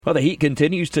Well, the heat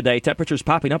continues today. Temperatures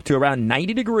popping up to around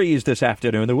 90 degrees this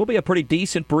afternoon. There will be a pretty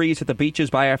decent breeze at the beaches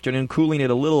by afternoon, cooling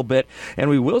it a little bit, and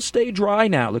we will stay dry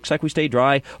now. Looks like we stay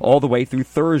dry all the way through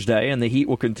Thursday, and the heat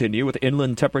will continue with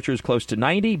inland temperatures close to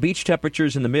 90, beach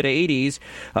temperatures in the mid-80s,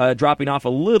 dropping off a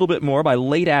little bit more by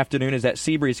late afternoon as that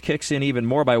sea breeze kicks in even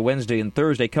more by Wednesday and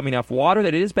Thursday, coming off water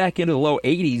that is back into the low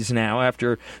 80s now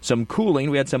after some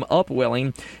cooling. We had some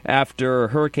upwelling after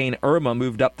Hurricane Irma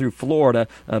moved up through Florida,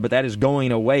 but that is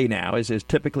going away now, as is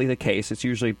typically the case. It's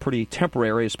usually pretty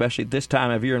temporary, especially this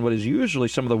time of year, and what is usually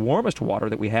some of the warmest water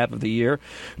that we have of the year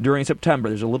during September.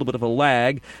 There's a little bit of a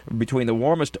lag between the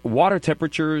warmest water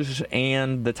temperatures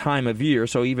and the time of year,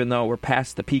 so even though we're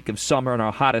past the peak of summer and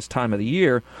our hottest time of the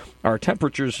year, our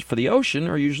temperatures for the ocean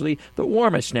are usually the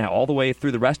warmest now, all the way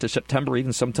through the rest of September,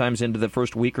 even sometimes into the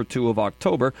first week or two of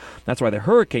October. That's why the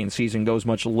hurricane season goes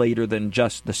much later than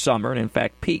just the summer, and in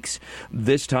fact peaks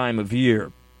this time of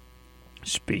year.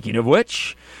 Speaking of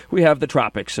which, we have the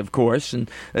tropics, of course, and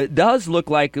it does look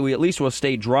like we at least will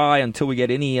stay dry until we get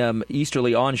any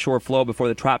easterly onshore flow before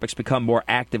the tropics become more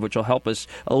active, which will help us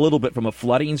a little bit from a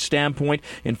flooding standpoint.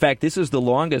 In fact, this is the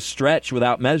longest stretch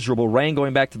without measurable rain,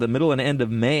 going back to the middle and end of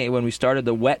May when we started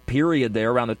the wet period there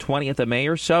around the 20th of May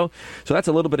or so. So that's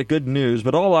a little bit of good news,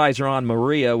 but all eyes are on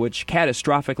Maria, which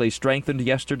catastrophically strengthened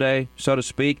yesterday, so to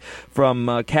speak,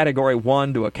 from Category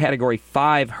 1 to a Category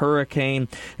 5 hurricane,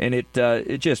 and it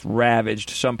just ravaged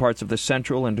some parts of the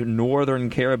central and northern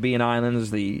Caribbean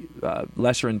islands, the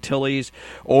Lesser Antilles,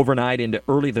 overnight into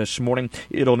early this morning.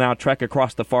 It'll now trek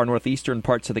across the far northeastern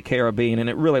parts of the Caribbean, and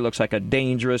it really looks like a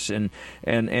dangerous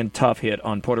and tough hit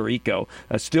on Puerto Rico.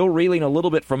 Still reeling a little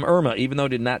bit from Irma, even though it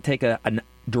did not take a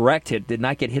direct hit, did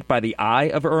not get hit by the eye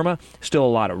of Irma. Still a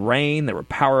lot of rain. There were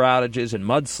power outages and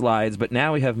mudslides, but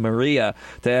now we have Maria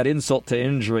to add insult to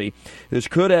injury. This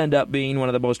could end up being one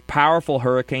of the most powerful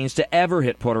hurricanes to ever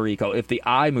hit Puerto Rico if the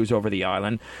eye moves over the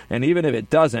island, and even if it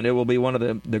doesn't, it will be one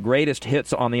of the greatest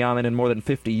hits on the island in more than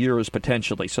 50 years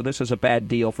potentially. So this is a bad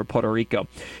deal for Puerto Rico.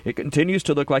 It continues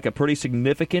to look like a pretty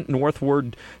significant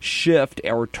northward shift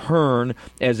or turn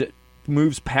as it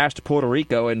moves past Puerto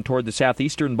Rico and toward the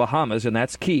southeastern Bahamas, and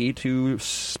that's key to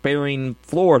sparing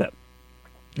Florida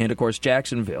and, of course,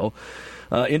 Jacksonville.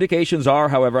 Indications are,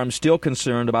 however, I'm still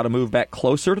concerned about a move back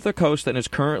closer to the coast than is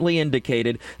currently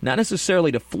indicated, not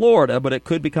necessarily to Florida, but it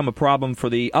could become a problem for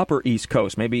the upper East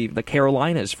Coast, maybe the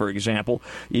Carolinas, for example,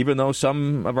 even though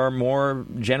some of our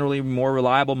generally more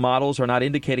reliable models are not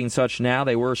indicating such now.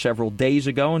 They were several days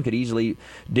ago and could easily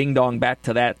ding-dong back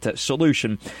to that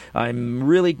solution. I'm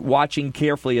really watching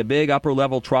carefully a big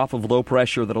upper-level trough of low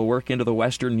pressure that will work into the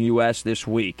western U.S. this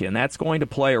week, and that's going to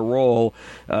play a role,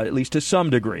 at least to some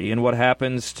degree, in what happens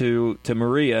to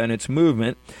Maria and its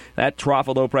movement. That trough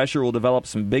of low pressure will develop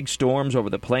some big storms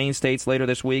over the Plain States later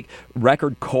this week,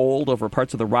 record cold over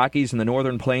parts of the Rockies and the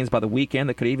northern plains by the weekend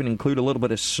that could even include a little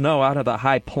bit of snow out of the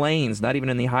high plains, not even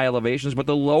in the high elevations, but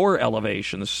the lower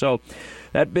elevations. So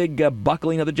that big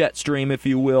buckling of the jet stream, if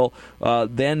you will,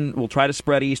 then will try to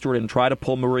spread eastward and try to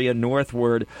pull Maria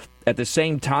northward. At the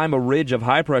same time, a ridge of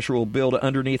high pressure will build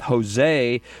underneath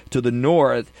Jose to the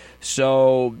north,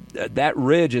 so that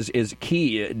ridge is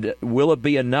key. Will it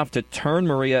be enough to turn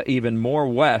Maria even more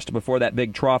west before that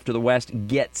big trough to the west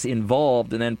gets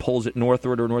involved and then pulls it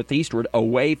northward or northeastward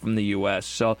away from the U.S.?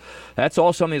 So that's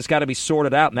all something that's got to be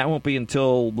sorted out, and that won't be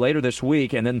until later this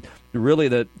week. And then really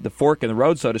the fork in the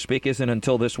road, so to speak, isn't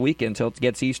until this weekend, until it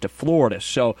gets east of Florida.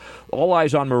 So all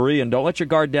eyes on Maria, and don't let your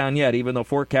guard down yet, even though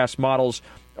forecast models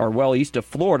are well east of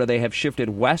Florida. They have shifted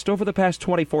west over the past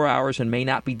 24 hours and may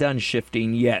not be done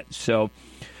shifting yet. So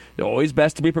always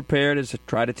best to be prepared, as I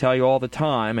try to tell you all the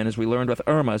time, and as we learned with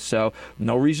Irma. So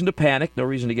no reason to panic, no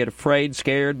reason to get afraid,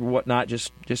 scared, whatnot.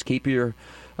 Just keep your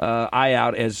eye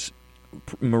out as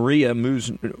Maria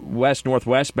moves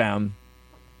west-northwest bound.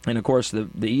 And, of course, the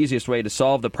easiest way to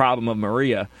solve the problem of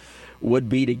Maria would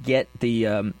be to get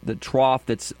the trough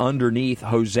that's underneath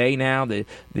Jose now, the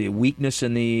weakness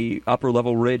in the upper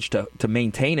level ridge to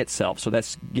maintain itself. So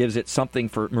that gives it something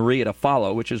for Maria to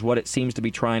follow, which is what it seems to be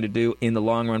trying to do in the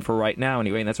long run for right now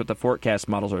anyway, and that's what the forecast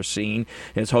models are seeing,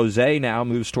 as Jose now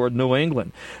moves toward New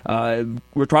England.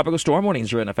 Where tropical storm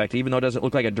warnings are in effect, even though it doesn't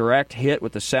look like a direct hit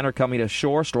with the center coming to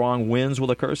shore, strong winds will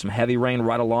occur, some heavy rain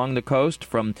right along the coast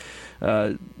from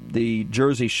the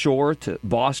Jersey Shore to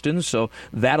Boston, so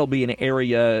that'll be an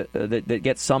area that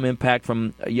gets some impact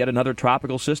from yet another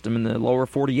tropical system in the lower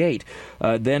 48.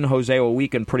 Then Jose will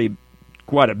weaken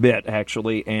quite a bit,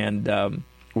 actually, and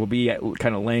will be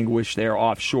kind of languish there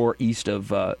offshore east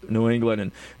of New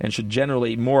England and should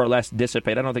generally more or less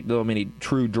dissipate. I don't think there'll be any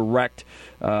true direct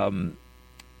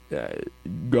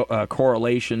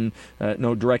correlation,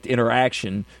 no direct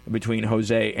interaction between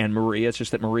Jose and Maria. It's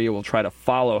just that Maria will try to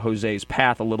follow Jose's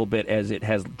path a little bit as it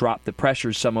has dropped the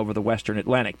pressures some over the western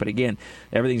Atlantic. But again,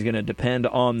 everything's going to depend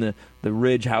on the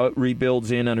ridge, how it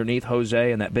rebuilds in underneath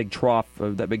Jose, and that big trough,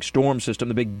 that big storm system,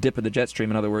 the big dip of the jet stream,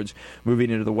 in other words,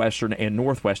 moving into the western and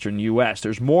northwestern U.S.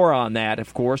 There's more on that,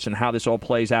 of course, and how this all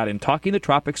plays out in Talking the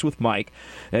Tropics with Mike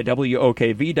at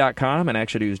WOKV.com and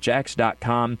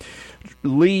ActionNewsJax.com.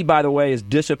 Lee, by the way, is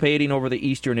dissipating over the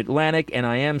eastern Atlantic, and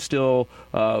I am still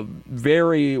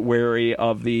very wary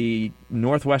of the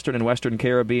northwestern and western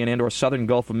Caribbean and or southern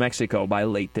Gulf of Mexico by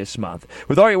late this month.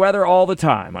 With all your weather all the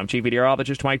time, I'm Chief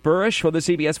Meteorologist Mike Burrish for the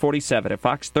CBS 47 at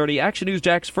Fox 30 Action News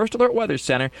Jack's First Alert Weather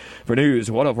Center for News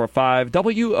 104.5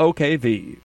 WOKV.